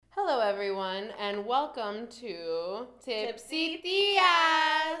everyone, and welcome to Tipsy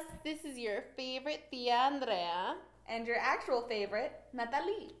Tías. This is your favorite tia, Andrea. And your actual favorite,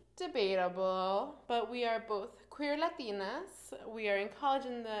 Natalí. Debatable, but we are both queer Latinas. We are in college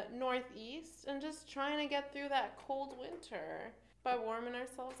in the Northeast and just trying to get through that cold winter by warming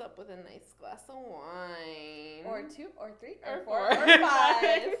ourselves up with a nice glass of wine. Or 2, or 3, or or 4, 4, or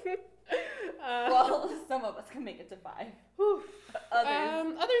 5. Well, some of us can make it to 5. Whew.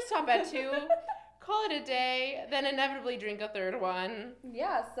 Others Stop at 2. Call it a day, then inevitably drink a third one.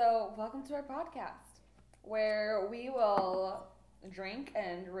 Yeah, so welcome to our podcast, where we will drink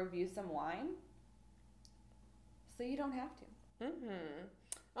and review some wine, so you don't have to.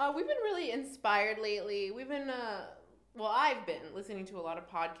 We've been really inspired lately. I've been listening to a lot of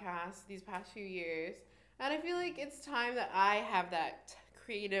podcasts these past few years, and I feel like it's time that I have that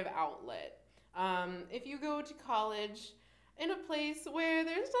creative outlet. If you go to college in a place where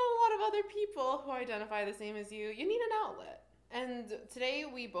there's not a lot of other people who identify the same as you, you need an outlet. And today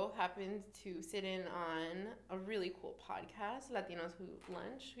we both happened to sit in on a really cool podcast, Latinos Who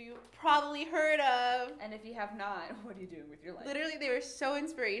Lunch, who you probably heard of. And if you have not, what are you doing with your life? Literally, they were so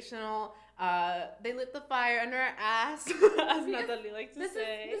inspirational. They lit the fire under our ass, as Natalí likes to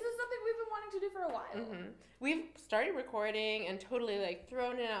say. This is something we've been wanting to do for a while. Mm-hmm. We've started recording and totally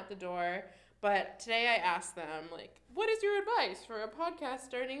thrown it out the door. But today I asked them, what is your advice for a podcast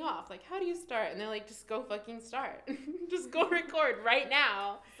starting off? How do you start? And they're like, just go fucking start. Just go record right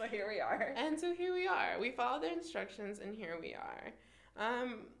now. So here we are. And so here we are. We followed their instructions, and here we are.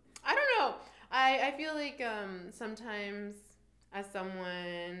 I don't know. I feel like sometimes as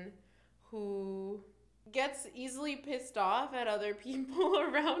someone who gets easily pissed off at other people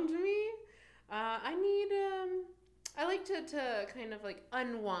around me, I like to kind of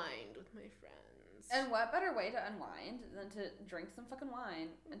unwind with my friends. And what better way to unwind than to drink some fucking wine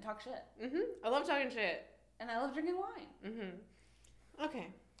and talk shit? I love talking shit. And I love drinking wine. Okay.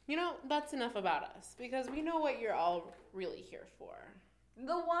 That's enough about us, because we know what you're all really here for.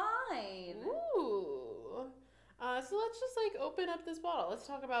 The wine! Ooh. So let's just open up this bottle. Let's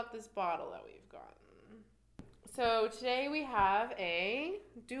talk about this bottle that we've gotten. So today we have a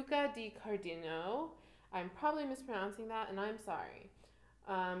Duca di Cardino. I'm probably mispronouncing that, and I'm sorry.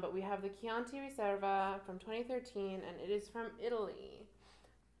 But we have the Chianti Riserva from 2013, and it is from Italy.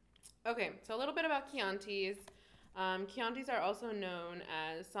 Okay, so a little bit about Chiantis. Chiantis are also known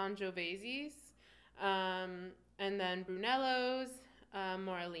as Sangioveses, and then Brunellos,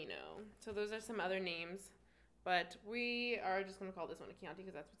 Morellino. So those are some other names, but we are just going to call this one a Chianti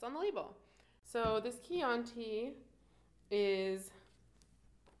because that's what's on the label. So this Chianti is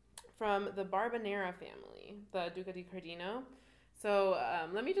from the Barbanera family, the Duca di Cardino. So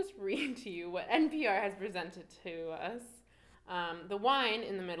let me just read to you what NPR has presented to us. The wine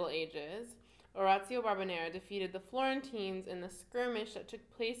in the Middle Ages, Orazio Barbanera defeated the Florentines in the skirmish that took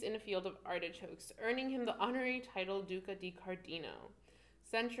place in a field of artichokes, earning him the honorary title Duca di Cardino.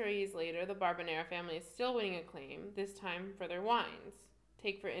 Centuries later, the Barbanera family is still winning acclaim, this time for their wines.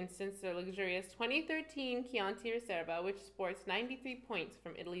 Take, for instance, their luxurious 2013 Chianti Riserva, which sports 93 points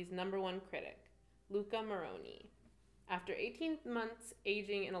from Italy's #1 critic, Luca Maroni. After 18 months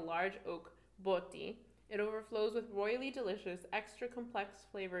aging in a large oak botti, it overflows with royally delicious, extra complex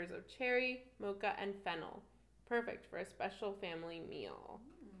flavors of cherry, mocha, and fennel. Perfect for a special family meal.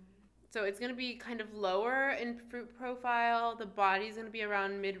 So it's going to be kind of lower in fruit profile. The body's going to be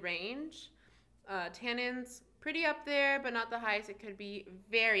around mid-range. Tannins, pretty up there, but not the highest. It could be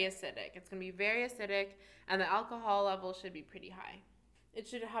very acidic. It's going to be very acidic, and the alcohol level should be pretty high. It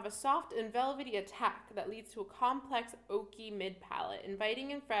should have a soft and velvety attack that leads to a complex, oaky mid-palate,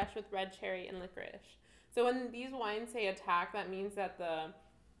 inviting and fresh with red cherry and licorice. So when these wines say attack, that means that the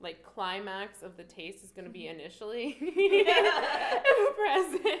climax of the taste is going to be initially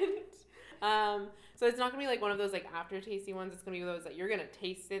present. So it's not going to be one of those after-tasty ones. It's going to be those that you're going to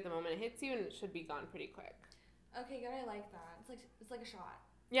taste it the moment it hits you, and it should be gone pretty quick. Okay, good. I like that. It's like a shot.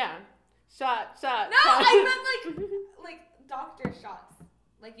 Yeah. Shot. No, shot. I meant doctor shots.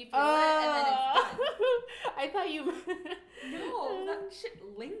 You feel it and then it's done. I thought you... No, that shit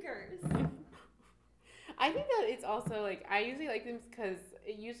lingers. I think that it's also, I usually like them because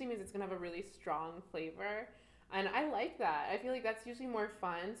it usually means it's going to have a really strong flavor. And I like that. I feel like that's usually more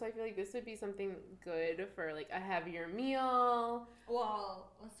fun. So I feel like this would be something good for, a heavier meal.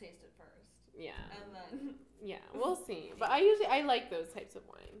 Well, let's taste it first. Yeah. And then... Yeah, we'll see. But I like those types of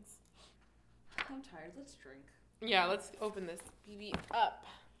wines. I'm tired. Let's drink. Yeah, let's open this BB up.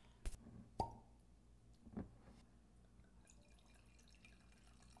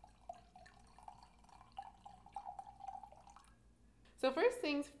 So first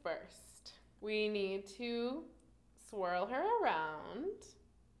things first, we need to swirl her around.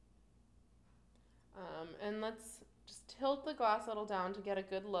 And let's just tilt the glass a little down to get a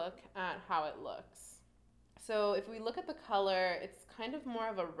good look at how it looks. So if we look at the color, it's kind of more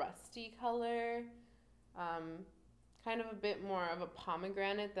of a rusty color, kind of a bit more of a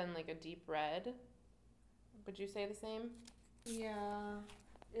pomegranate than like a deep red. Would you say the same? Yeah,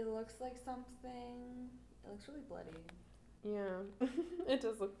 it looks like something. It looks really bloody. Yeah, it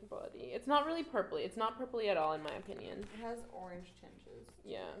does look bloody. It's not really purpley. It's not purpley at all, in my opinion. It has orange tinges.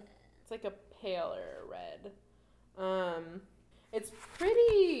 Yeah, it's like a paler red. It's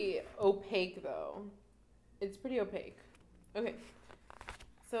pretty opaque, though. It's pretty opaque. Okay,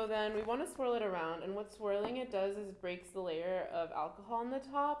 so then we want to swirl it around, and what swirling it does is it breaks the layer of alcohol on the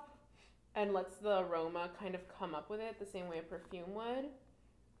top and lets the aroma kind of come up with it the same way a perfume would.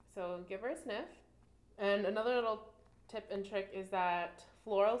 So give her a sniff. And another little tip and trick is that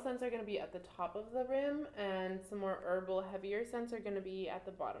floral scents are going to be at the top of the rim, and some more herbal, heavier scents are going to be at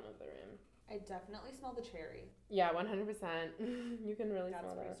the bottom of the rim. I definitely smell the cherry. Yeah, 100%. You can really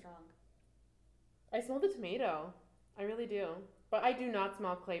smell that. That's pretty strong. I smell the tomato. I really do. But I do not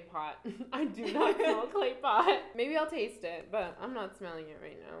smell clay pot. I do not smell clay pot. Maybe I'll taste it, but I'm not smelling it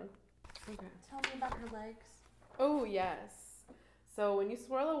right now. Okay. Tell me about her legs. Oh, yes. So when you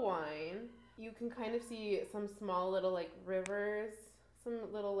swirl a wine, you can kind of see some small little like rivers, some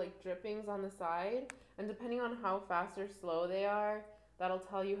little like drippings on the side. And depending on how fast or slow they are, that'll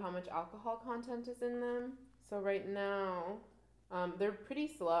tell you how much alcohol content is in them. So right now, they're pretty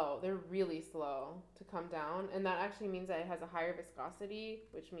slow. They're really slow to come down. And that actually means that it has a higher viscosity,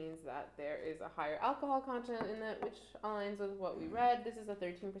 which means that there is a higher alcohol content in it, which aligns with what we read. This is a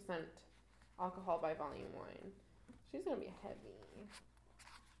 13% alcohol by volume wine. She's going to be heavy.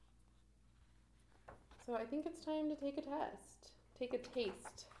 So I think it's time to take a test. Take a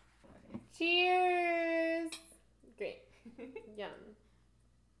taste. Cheers! Great. Yum.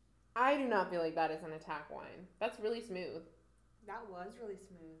 I do not feel like that is an attack wine. That's really smooth. That was really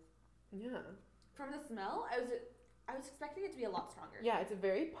smooth. Yeah. From the smell, I was expecting it to be a lot stronger. Yeah, it's a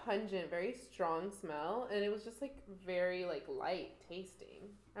very pungent, very strong smell, and it was just like very like light tasting.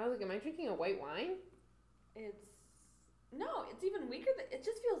 I was like, am I drinking a white wine? It's even weaker. It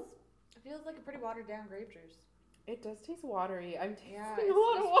just feels like a pretty watered down grape juice. It does taste watery. I'm tasting a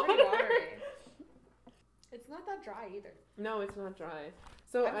lot of water. Pretty watery. It's not that dry either. No, it's not dry.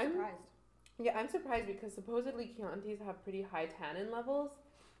 So I'm surprised. Yeah, I'm surprised because supposedly Chiantis have pretty high tannin levels.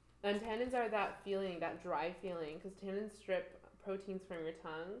 And tannins are that feeling, that dry feeling, because tannins strip proteins from your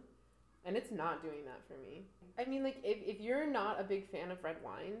tongue. And it's not doing that for me. I mean, like, if you're not a big fan of red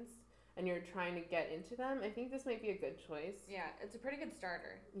wines and you're trying to get into them, I think this might be a good choice. Yeah, it's a pretty good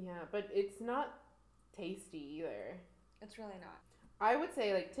starter. Yeah, but it's not tasty either. It's really not. I would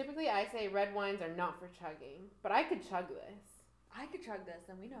say, like, typically I say red wines are not for chugging, but I could chug this. I could chug this,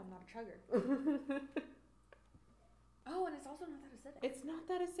 and we know I'm not a chugger. Oh, and it's also not that acidic. It's not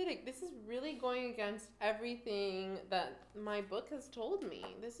that acidic. This is really going against everything that my book has told me.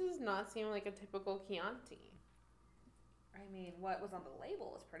 This does not seem like a typical Chianti. I mean, what was on the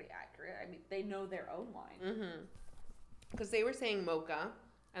label is pretty accurate. I mean, they know their own wine. Mm-hmm. Because they were saying mocha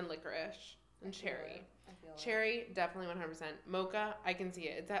and licorice and cherry. Cherry, definitely 100%. Mocha, I can see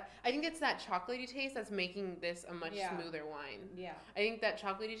it. I think it's that chocolatey taste that's making this a much smoother wine. Yeah. I think that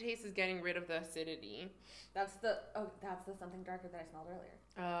chocolatey taste is getting rid of the acidity. That's the something darker that I smelled earlier.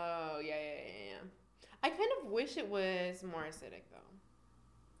 Oh, yeah. I kind of wish it was more acidic, though.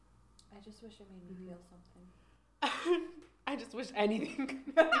 I just wish it made me feel something. I just wish anything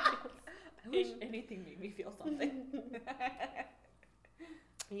could I wish anything made me feel something.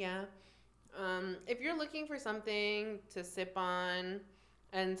 Yeah. If you're looking for something to sip on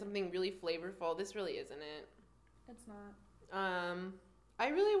and something really flavorful, this really isn't it. It's not. I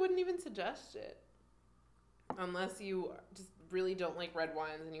really wouldn't even suggest it unless you just really don't like red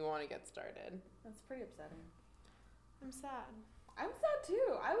wines and you want to get started. That's pretty upsetting. I'm sad. I'm sad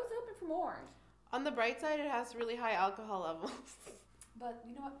too. I was hoping for more. On the bright side, it has really high alcohol levels. But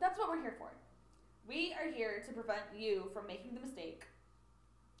you know what? That's what we're here for. We are here to prevent you from making the mistake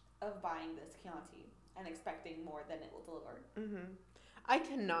of buying this Chianti and expecting more than it will deliver. Mm-hmm. I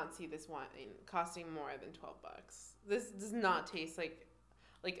cannot see this wine costing more than $12. This does not taste like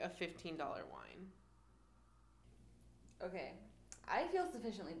a $15 wine. Okay. I feel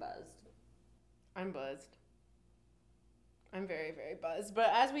sufficiently buzzed. I'm buzzed. I'm very, very buzzed.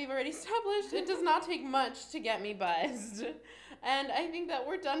 But as we've already established, it does not take much to get me buzzed. And I think that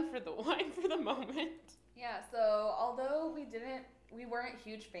we're done for the wine for the moment. Yeah, so although we weren't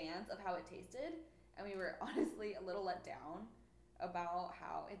huge fans of how it tasted, and we were honestly a little let down about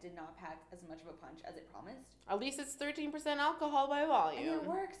how it did not pack as much of a punch as it promised. At least it's 13% alcohol by volume. And it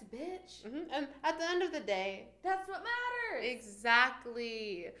works, bitch. And at the end of the day, that's what matters.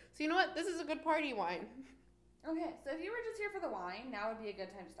 Exactly. So you know what? This is a good party wine. Okay, so if you were just here for the wine, now would be a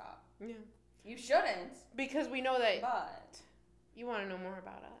good time to stop. Yeah. You shouldn't. Because we know that But you want to know more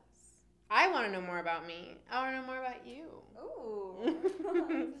about us. I want to know more about me. I want to know more about you. Ooh.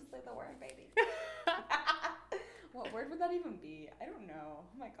 Just like the word, baby. What word would that even be? I don't know.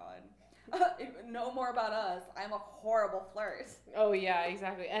 Oh my god. Know more about us. I'm a horrible flirt. Oh yeah,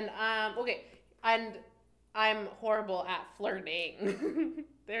 exactly. And okay, and I'm horrible at flirting.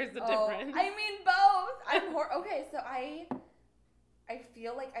 There's the difference. I mean both. Okay, so I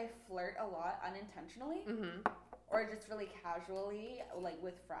feel like I flirt a lot unintentionally. Or just really casually, like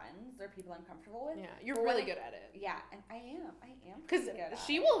with friends or people I'm comfortable with. Yeah, you're really good at it. Yeah, and I am. Because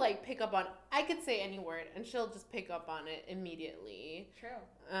she will like pick up on, I could say any word and she'll just pick up on it immediately. True.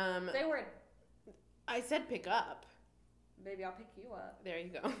 Say a word. I said pick up. Baby, I'll pick you up. There you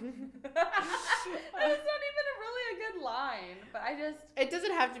go. That's not even really a good line, but It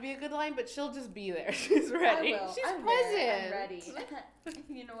doesn't have to be a good line, but she'll just be there. She's ready. I will. She's I'm present. There. I'm ready.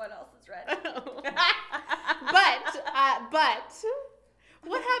 You know what else is ready? But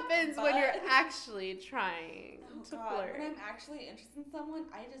what happens when you're actually trying to flirt? When I'm actually interested in someone,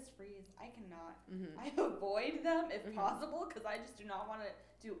 I just freeze. I cannot. I avoid them if possible because I just do not want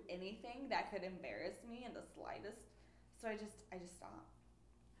to do anything that could embarrass me in the slightest. So I just stop.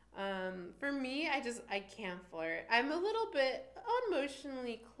 For me, I can't flirt. I'm a little bit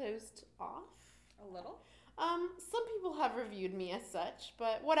emotionally closed off. A little? Some people have reviewed me as such,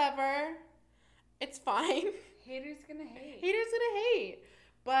 but whatever. It's fine. Haters gonna hate. Haters gonna hate.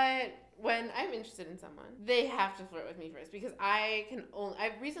 But when I'm interested in someone, they have to flirt with me first because I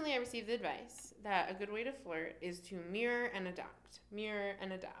recently received the advice that a good way to flirt is to mirror and adapt. Mirror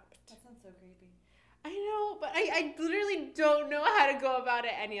and adapt. That sounds so creepy. I know, but I literally don't know how to go about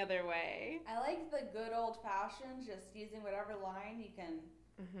it any other way. I like the good old fashioned, just using whatever line you can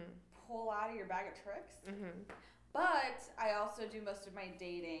pull out of your bag of tricks. But I also do most of my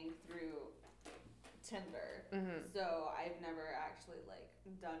dating through Tinder. So I've never actually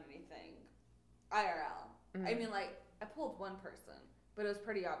done anything IRL. I mean, I pulled one person, but it was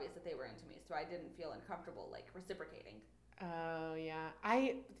pretty obvious that they were into me, so I didn't feel uncomfortable reciprocating. Oh, yeah.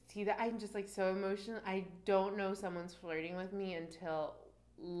 I see that. I'm just so emotional. I don't know someone's flirting with me until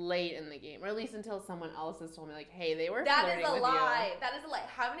late in the game, or at least until someone else has told me, hey, they were flirting with you. That is a lie. That is a lie.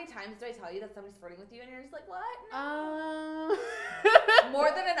 How many times do I tell you that somebody's flirting with you and you're just like, what? No.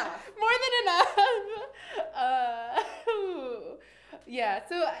 More than enough. More than enough. Yeah,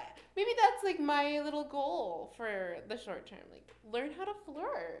 so maybe that's my little goal for the short term. Learn how to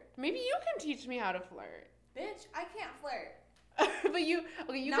flirt. Maybe you can teach me how to flirt. Bitch, I can't flirt. But you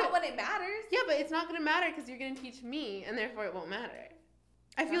not when it matters. Yeah, but it's not going to matter because you're going to teach me, and therefore it won't matter.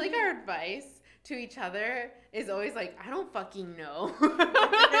 I feel like our advice to each other is always I don't fucking know.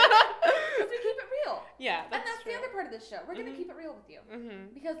 Because we keep it real. Yeah, that's true. The other part of this show. We're going to keep it real with you.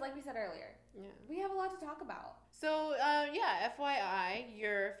 Because like we said earlier, we have a lot to talk about. So, FYI,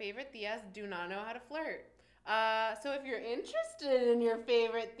 your favorite tias do not know how to flirt. So if you're interested in your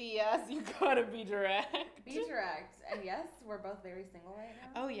favorite tias, you gotta be direct. Be direct. And yes, we're both very single right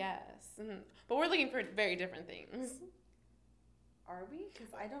now. Oh, yes. But we're looking for very different things. Are we?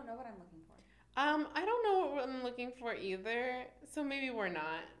 Because I don't know what I'm looking for. I don't know what I'm looking for either, so maybe we're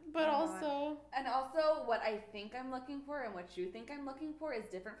not. But also... And also, what I think I'm looking for and what you think I'm looking for is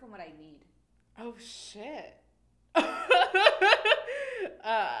different from what I need. Oh, shit.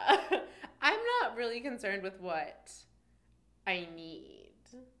 I'm not really concerned with what I need.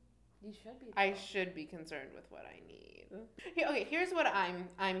 You should be. I should be concerned with what I need. Okay, here's what I'm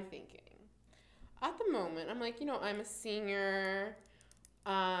thinking. At the moment, I'm I'm a senior.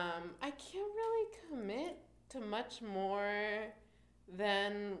 I can't really commit to much more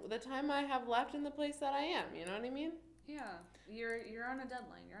than the time I have left in the place that I am. You know what I mean? Yeah. You're on a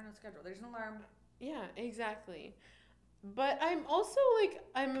deadline. You're on a schedule. There's an alarm. Yeah, exactly. But I'm also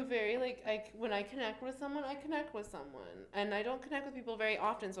I'm a very when I connect with someone, I connect with someone, and I don't connect with people very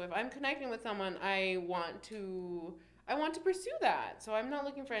often. So if I'm connecting with someone, I want to pursue that. So I'm not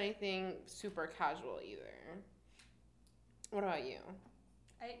looking for anything super casual either. What about you?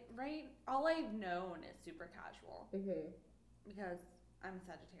 All I've known is super casual. Because I'm a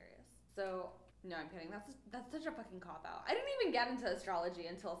Sagittarius. So no, I'm kidding. That's such a fucking cop out. I didn't even get into astrology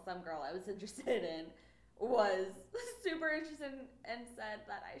until some girl I was interested in was super interested and said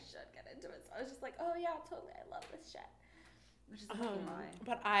that I should get into it. So I was just like, oh yeah, totally, I love this shit. Which is a fucking lie.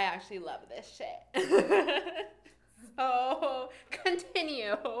 But I actually love this shit. So,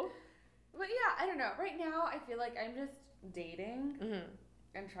 continue. But yeah, I don't know. Right now, I feel like I'm just dating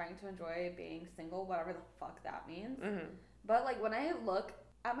and trying to enjoy being single, whatever the fuck that means. But like when I look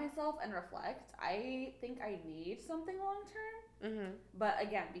at myself and reflect, I think I need something long term. But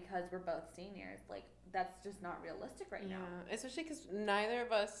again, because we're both seniors, like that's just not realistic right now. Especially because neither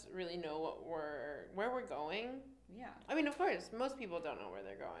of us really know where we're going. Yeah. I mean, of course, most people don't know where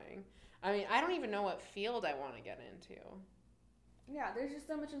they're going. I mean, I don't even know what field I want to get into. Yeah, there's just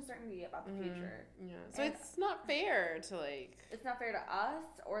so much uncertainty about the future. Yeah. So it's not fair to like... It's not fair to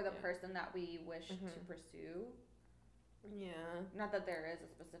us or the person that we wish to pursue. Yeah. Not that there is a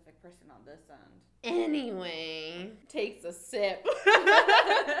specific person on this end. Anyway, takes a sip.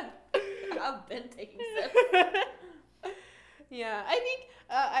 I've been taking sips. Yeah, I think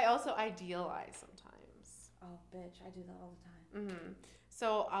I also idealize sometimes. Oh, bitch, I do that all the time.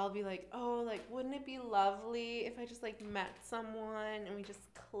 So I'll be like, oh, like, wouldn't it be lovely if I just, like, met someone and we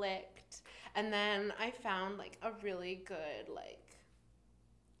just clicked? And then I found, like, a really good, like,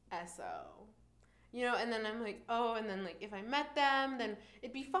 SO. You know, and then I'm like, oh, and then, like, if I met them, then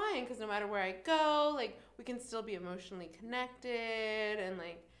it'd be fine because no matter where I go, like, we can still be emotionally connected and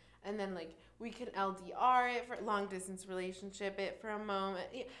then, like, we can LDR it for long-distance relationship it for a moment.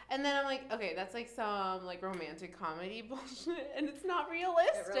 And then I'm like, okay, that's, like, some, like, romantic comedy bullshit, and it's not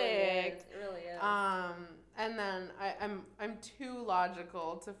realistic. It really is. And then I'm too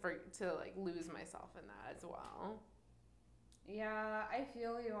logical to like, lose myself in that as well. Yeah, I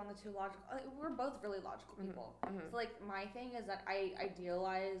feel you on the too logical. We're both really logical people. So, like, my thing is that I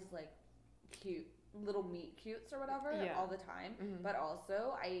idealize, like, cute little meet cutes or whatever all the time, but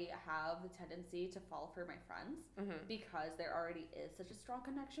also I have the tendency to fall for my friends because there already is such a strong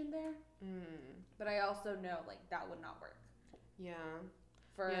connection there. But I also know, like, that would not work.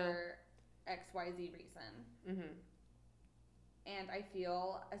 For XYZ reason. And I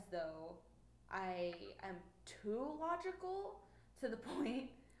feel as though I am too logical to the point,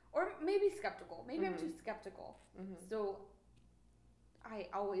 or maybe skeptical. Maybe I'm too skeptical. So I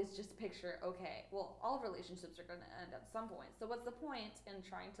always just picture, okay, well, all relationships are going to end at some point. So what's the point in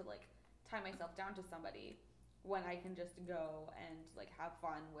trying to, like, tie myself down to somebody when I can just go and, like, have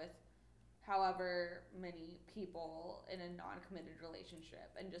fun with however many people in a non-committed relationship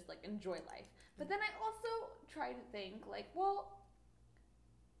and just, like, enjoy life. But then I also try to think, like, well,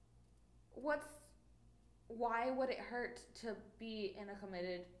 why would it hurt to be in a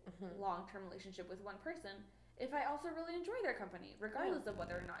committed long-term relationship with one person if I also really enjoy their company, regardless of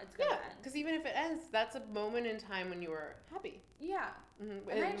whether or not it's going to end? Because even if it ends, that's a moment in time when you were happy. Yeah.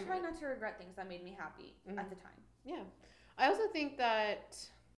 And I try not to regret things that made me happy at the time. Yeah. I also think that...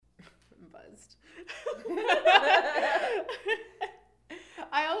 I'm buzzed.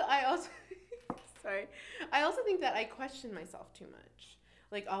 I also... Sorry. I also think that I question myself too much.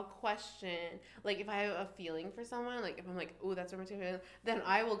 Like, I'll question, like, if I have a feeling for someone, like, if I'm like, oh, that's romantic, then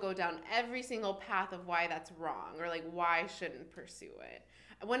I will go down every single path of why that's wrong, or, like, why I shouldn't pursue it.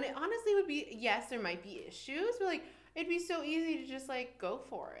 When it honestly would be, yes, there might be issues, but, like, it'd be so easy to just, like, go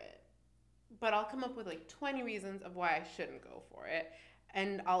for it. But I'll come up with, like, 20 reasons of why I shouldn't go for it,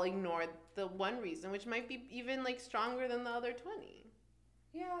 and I'll ignore the one reason, which might be even, like, stronger than the other 20.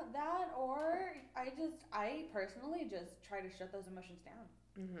 Yeah, that, or I personally just try to shut those emotions down.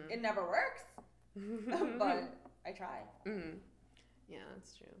 It never works, but I try. Yeah,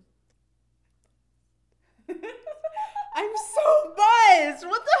 that's true. I'm so buzzed!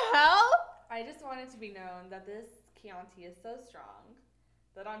 What the hell? I just want it to be known that this Chianti is so strong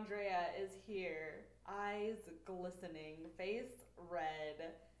that Andrea is here, eyes glistening, face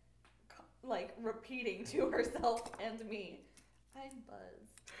red, like repeating to herself and me, I'm buzzed.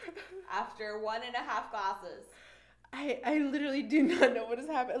 After 1.5 glasses. I literally do not know what has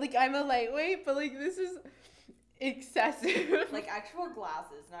happened. Like, I'm a lightweight, but, like, this is excessive. Like, actual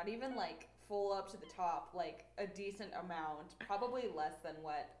glasses, not even, like, full up to the top, like, a decent amount, probably less than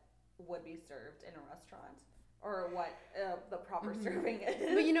what would be served in a restaurant, or what the proper serving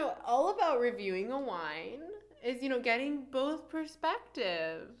is. But, you know, all about reviewing a wine is, you know, getting both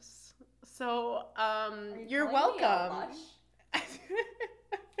perspectives. So, you're welcome.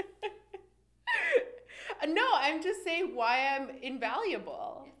 No, I'm just saying why I'm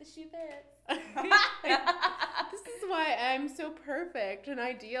invaluable. If the shoe fits. This is why I'm so perfect and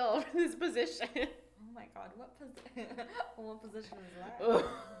ideal for this position. Oh my god, what position is that?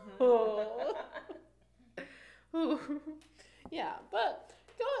 Yeah, but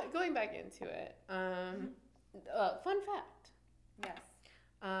going back into it. Fun fact. Yes.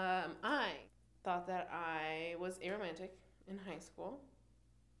 I thought that I was aromantic in high school.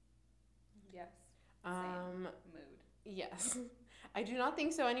 Yes. Mood. Yes. I do not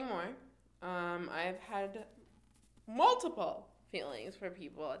think so anymore. I've had multiple feelings for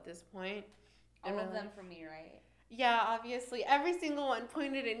people at this point. All of them for me, right? Yeah, obviously. Every single one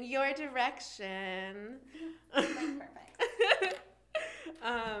pointed in your direction. Perfect.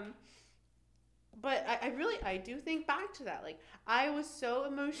 But I do think back to that. Like, I was so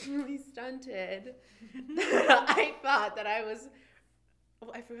emotionally stunted that I thought that I was,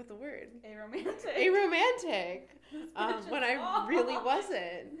 I forgot the word. Aromantic. When I really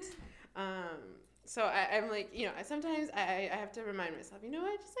wasn't. So I'm like, you know, sometimes I have to remind myself, you know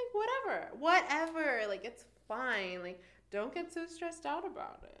what, just like whatever, like it's fine, like don't get so stressed out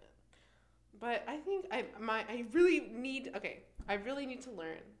about it. But I think I really need to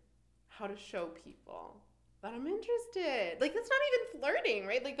learn how to show people that I'm interested. Like that's not even flirting,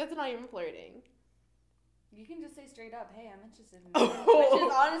 right? Like that's not even flirting. You can just say straight up, hey, I'm interested in this. Which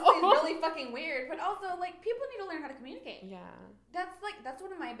is honestly really fucking weird. But also, like, people need to learn how to communicate. Yeah. That's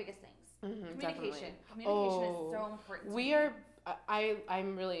one of my biggest things. Mm-hmm, communication. Definitely. Communication is so important to me.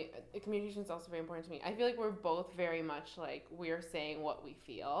 I'm really, communication is also very important to me. I feel like we're both very much like, we're saying what we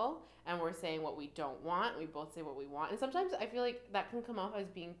feel, and we're saying what we don't want. We both say what we want. And sometimes I feel like that can come off as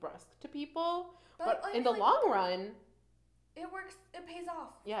being brusque to people. But in the long run... It works. It pays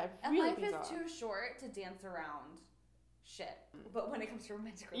off. Yeah, it really pays off. And life is too short to dance around shit. But when it comes to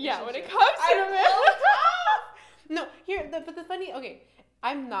romantic relationships... Yeah, when it comes to romantic... No, but the funny... Okay,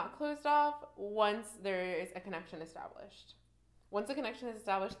 I'm not closed off once there is a connection established. Once a connection is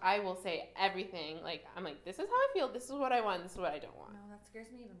established, I will say everything. Like, I'm like, this is how I feel. This is what I want. This is what I don't want. No, that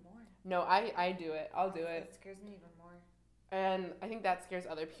scares me even more. No, I do it. I'll do it. That scares me even more. And I think that scares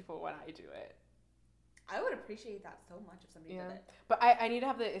other people when I do it. I would appreciate that so much if somebody did it. But I need to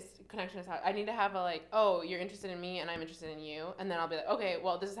have the connection established. I need to have a like, oh, you're interested in me and I'm interested in you. And then I'll be like, okay,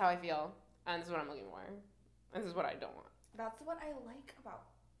 well, this is how I feel. And this is what I'm looking for. And this is what I don't want. That's what I like about...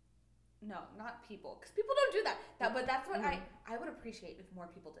 No, not people. Because people don't do that. But that's what I would appreciate if more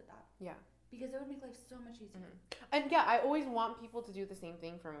people did that. Yeah. Because it would make life so much easier. Mm-hmm. And yeah, I always want people to do the same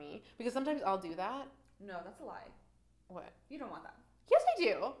thing for me. Because sometimes I'll do that. No, that's a lie. What? You don't want that. Yes, I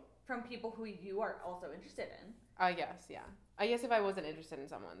do. From people who you are also interested in. I guess, yeah. I guess if I wasn't interested in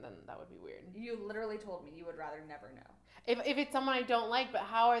someone, then that would be weird. You literally told me you would rather never know. If it's someone I don't like, but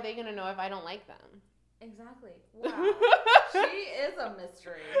how are they going to know if I don't like them? Exactly. Wow. She is a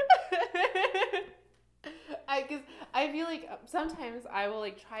mystery. Because I feel like sometimes I will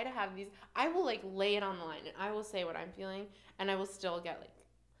like try to have these, I will like lay it on the line and I will say what I'm feeling and I will still get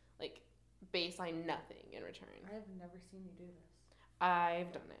like baseline nothing in return. I have never seen you do this.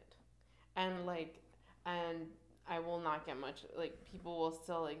 I've done it. And I will not get much, like people will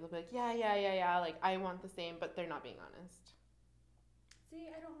still like, they'll be like, yeah, like I want the same, but they're not being honest. See,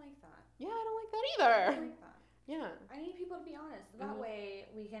 I don't like that. Yeah, I don't like that either. I don't like that. Yeah. I need people to be honest. That way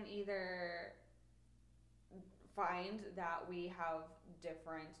we can either find that we have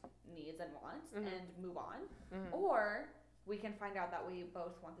different needs and wants and move on, or we can find out that we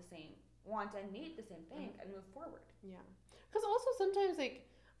both want and need the same thing and move forward. Yeah. Because also sometimes like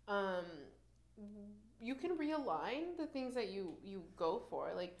you can realign the things that you go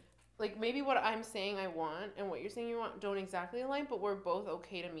for. Like maybe what I'm saying I want and what you're saying you want don't exactly align, but we're both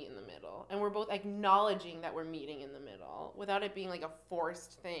okay to meet in the middle. And we're both acknowledging that we're meeting in the middle without it being like a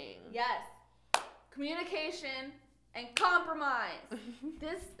forced thing. Yes. Communication and compromise.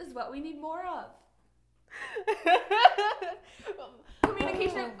 This is what we need more of.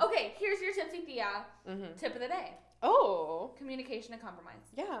 Communication. Okay, here's your Tipsy Tia tip of the day. Oh. Communication and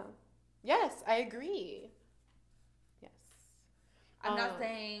compromise. Yeah. Yes, I agree. Yes. I'm not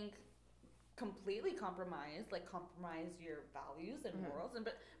saying completely compromise your values and morals,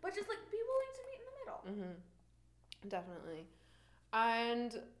 but just like be willing to meet in the middle. Definitely.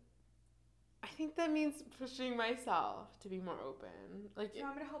 And I think that means pushing myself to be more open. Like, do you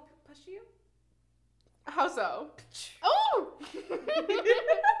want me to help push you? How so? Oh!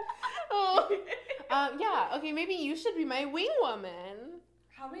 Yeah, okay, maybe you should be my wing woman.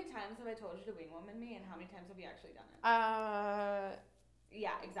 How many times have I told you to wing woman me, and how many times have you actually done it?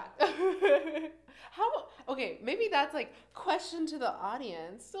 Yeah, exactly. Okay, maybe that's like question to the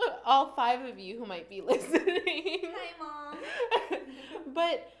audience. All 5 of you who might be listening. Hi, Mom.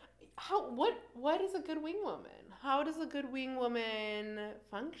 But what is a good wing woman? How does a good wing woman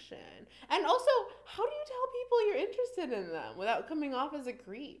function? And also, how do you tell people you're interested in them without coming off as a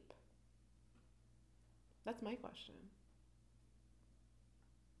creep? That's my question.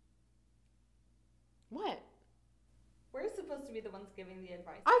 What? We're supposed to be the ones giving the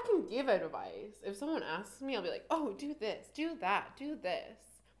advice. I can give advice. If someone asks me, I'll be like, oh, do this, do that, do this.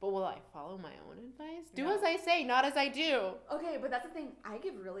 But will I follow my own advice? Do No. as I say, not as I do. Okay, but that's the thing. I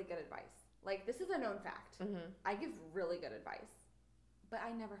give really good advice. Like, this is a known fact. I give really good advice. But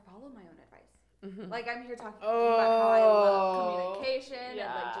I never follow my own advice. Like, I'm here talking about how I love communication and,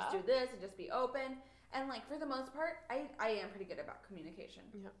 like, just do this and just be open. And, like, for the most part, I am pretty good about communication.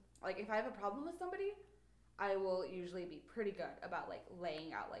 Yeah. Like, if I have a problem with somebody, I will usually be pretty good about, like,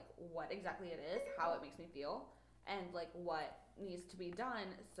 laying out, like, what exactly it is, how it makes me feel, and, like, what needs to be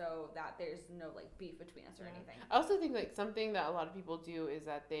done so that there's no, like, beef between us or anything. I also think, like, something that a lot of people do is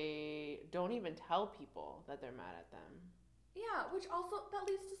that they don't even tell people that they're mad at them. Yeah, which also, that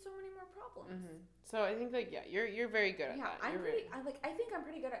leads to so many more problems. So I think, like, yeah, you're very good at that. I think I'm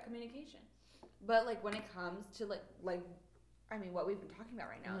pretty good at communication. But, like, when it comes to, like, I mean, what we've been talking about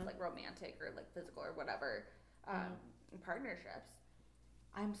right now is, like, romantic or, like, physical or whatever partnerships,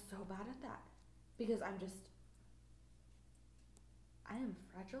 I'm so bad at that. Because I am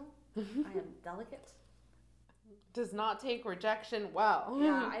fragile. I am delicate. Does not take rejection well.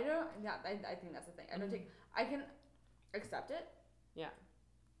 Yeah, I think that's the thing. I can accept it. Yeah.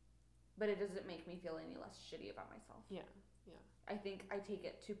 But it doesn't make me feel any less shitty about myself. Yeah. I think I take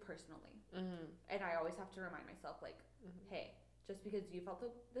it too personally. And I always have to remind myself, like, hey, just because you felt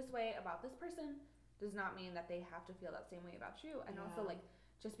this way about this person does not mean that they have to feel that same way about you. And also, like,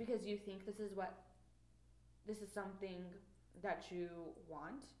 just because you think this is something that you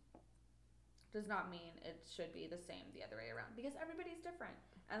want does not mean it should be the same the other way around. Because everybody's different.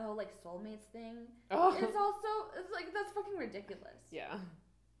 And the whole, like, soulmates thing is also, it's like, that's fucking ridiculous. Yeah.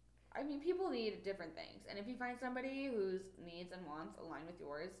 I mean, people need different things. And if you find somebody whose needs and wants align with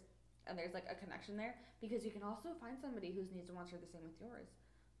yours, and there's, like, a connection there, because you can also find somebody whose needs and wants are the same with yours,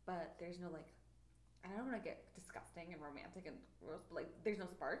 but there's no, like, I don't want to get disgusting and romantic and gross, but, like, there's no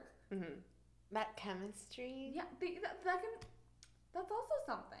spark. That chemistry. Yeah, that's also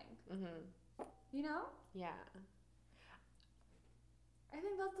something. You know? Yeah. I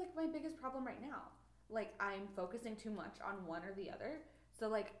think that's, like, my biggest problem right now. Like, I'm focusing too much on one or the other. So,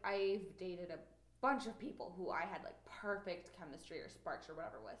 like, I've dated a bunch of people who I had, like, perfect chemistry or sparks or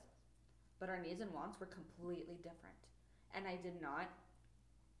whatever with. But our needs and wants were completely different. And I did not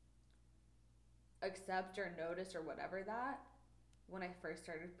accept or notice or whatever that when I first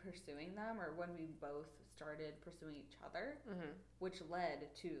started pursuing them or when we both started pursuing each other, which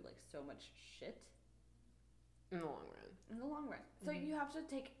led to, like, so much shit. In the long run. So you have to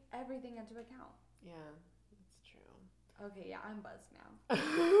take everything into account. Yeah, that's true. Okay, yeah, I'm buzzed now.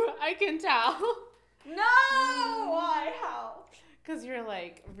 I can tell. No! Why? How? Because you're,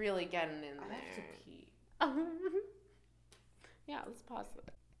 like, really getting in there. I have to pee. Yeah, let's pause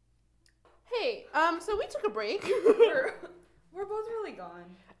it. Hey, so we took a break. We're both really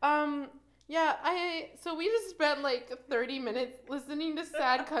gone. Yeah, so we just spent, like, 30 minutes listening to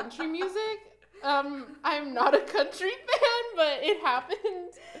sad country music. I'm not a country fan, but it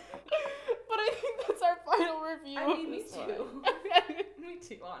happened. But I think that's our final review. I mean, me too. Me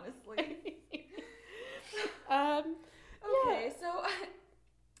too, honestly. Okay, so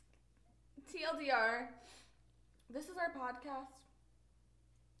TLDR, this is our podcast.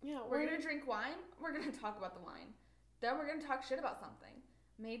 Yeah, we're gonna drink wine. We're gonna talk about the wine. Then we're gonna talk shit about something.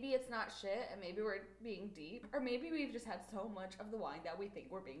 Maybe it's not shit, and maybe we're being deep, or maybe we've just had so much of the wine that we think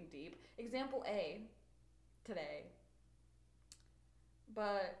we're being deep. Example A, today.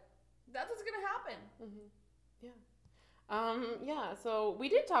 But that's what's gonna happen. Yeah, so we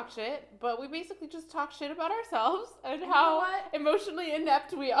did talk shit, but we basically just talk shit about ourselves and how emotionally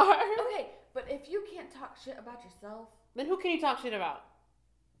inept we are. Okay, but if you can't talk shit about yourself, then who can you talk shit about?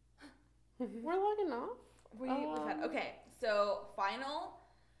 We're logging off. Okay, so final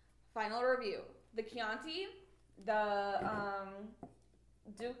review. The Chianti, the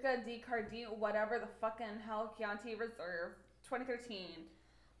Duca di Cardino, whatever the fucking hell, Chianti Reserve, 2013.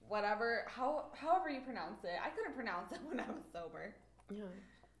 Whatever, however you pronounce it. I couldn't pronounce it when I was sober.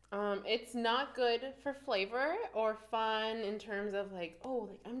 Yeah. It's not good for flavor or fun in terms of, like, oh,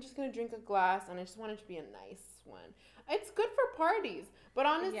 like, I'm just gonna drink a glass and I just want it to be a nice one. It's good for parties, but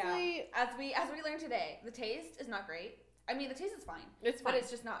honestly, as we learned today, the taste is not great. I mean, the taste is fine. It's fine, but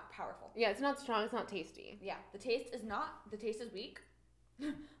it's just not powerful. Yeah, it's not strong. It's not tasty. Yeah, the taste is weak,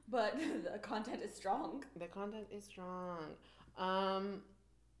 but the content is strong. The content is strong.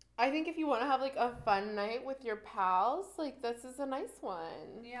 I think if you want to have, like, a fun night with your pals, like, this is a nice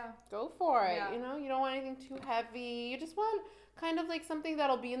one. Yeah. Go for it. Yeah. You know, you don't want anything too heavy. You just want kind of, like, something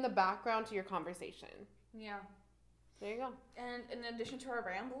that'll be in the background to your conversation. Yeah. There you go. And in addition to our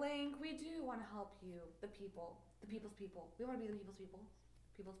rambling, we do want to help you, the people, the people's people. We want to be the people's people,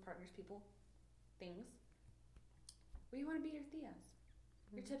 people's partners, people, things. We want to be your tias.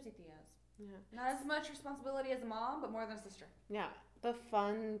 Your Tipsy Tías. Yeah. Not as much responsibility as a mom, but more than a sister. Yeah. The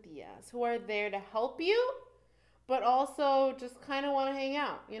fun tías who are there to help you, but also just kind of want to hang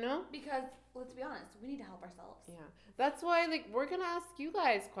out, you know? Because, let's be honest, we need to help ourselves. Yeah. That's why, like, we're going to ask you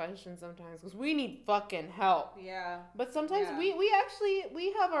guys questions sometimes because we need fucking help. Yeah. But sometimes we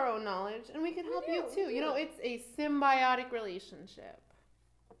have our own knowledge and we can help you too. You know, it's a symbiotic relationship.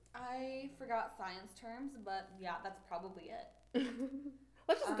 I forgot science terms, but yeah, that's probably it.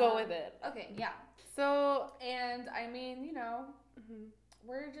 Let's just go with it. Okay, yeah. So, and I mean, you know,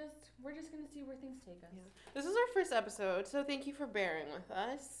 we're just gonna see where things take us. Yeah. This is our first episode, so thank you for bearing with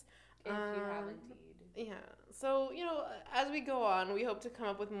us. If you have indeed. Yeah. So, you know, as we go on, we hope to come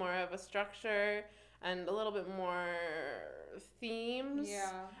up with more of a structure and a little bit more themes.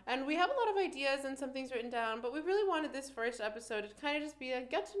 Yeah. And we have a lot of ideas and some things written down, but we really wanted this first episode to kind of just be like,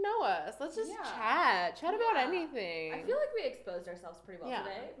 get to know us. Let's just chat about anything. I feel like we exposed ourselves pretty well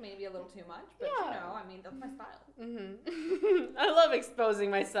today. Maybe a little too much, but you know, I mean, that's my style. Mm-hmm. I love exposing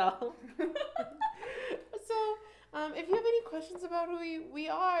myself. So, if you have any questions about who we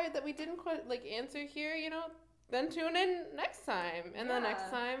are that we didn't quite answer here, you know, then tune in next time, and the next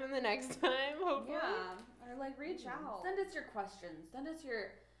time, and the next time, hopefully. Yeah, or reach out. Send us your questions. Send us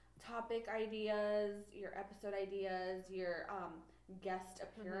your topic ideas, your episode ideas, your guest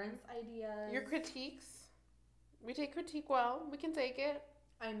appearance ideas. Your critiques. We take critique well. We can take it.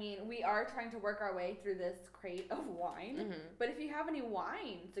 I mean, we are trying to work our way through this crate of wine. But if you have any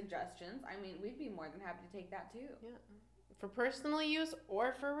wine suggestions, I mean, we'd be more than happy to take that too. Yeah. For personal use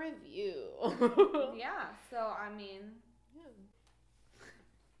or for review. Yeah. So, I mean. Yeah.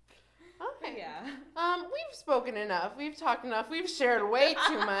 Okay. Yeah. We've spoken enough. We've talked enough. We've shared way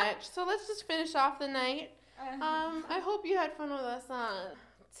too much. So let's just finish off the night. I hope you had fun with us on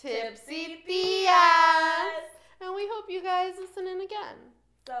Tipsy Tías. And we hope you guys listen in again.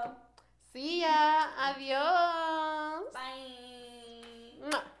 So, see ya. Adios. bye.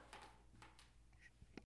 Mwah.